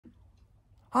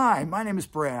Hi, my name is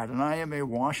Brad, and I am a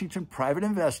Washington private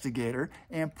investigator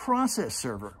and process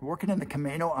server working in the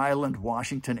Camano Island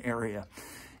Washington area.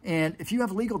 And if you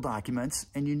have legal documents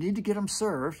and you need to get them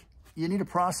served, you need a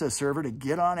process server to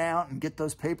get on out and get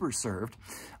those papers served.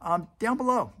 Down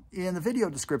below in the video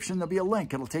description, there'll be a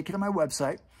link. It'll take you to my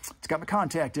website. It's got my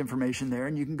contact information there,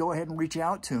 and you can go ahead and reach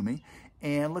out to me.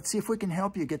 And let's see if we can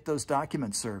help you get those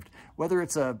documents served. Whether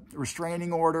it's a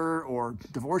restraining order or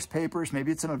divorce papers,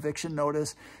 maybe it's an eviction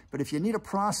notice. But if you need a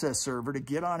process server to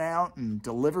get on out and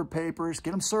deliver papers,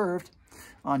 get them served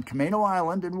on Camano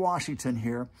Island in Washington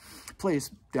here,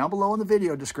 please, down below in the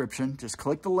video description, just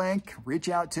click the link, reach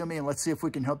out to me, and let's see if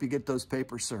we can help you get those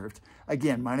papers served.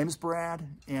 Again, my name is Brad,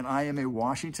 and I am a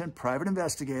Washington private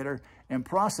investigator and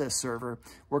process server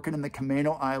working in the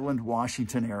Camano Island,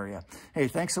 Washington area. Hey,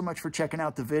 thanks so much for checking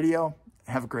out the video.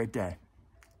 Have a great day.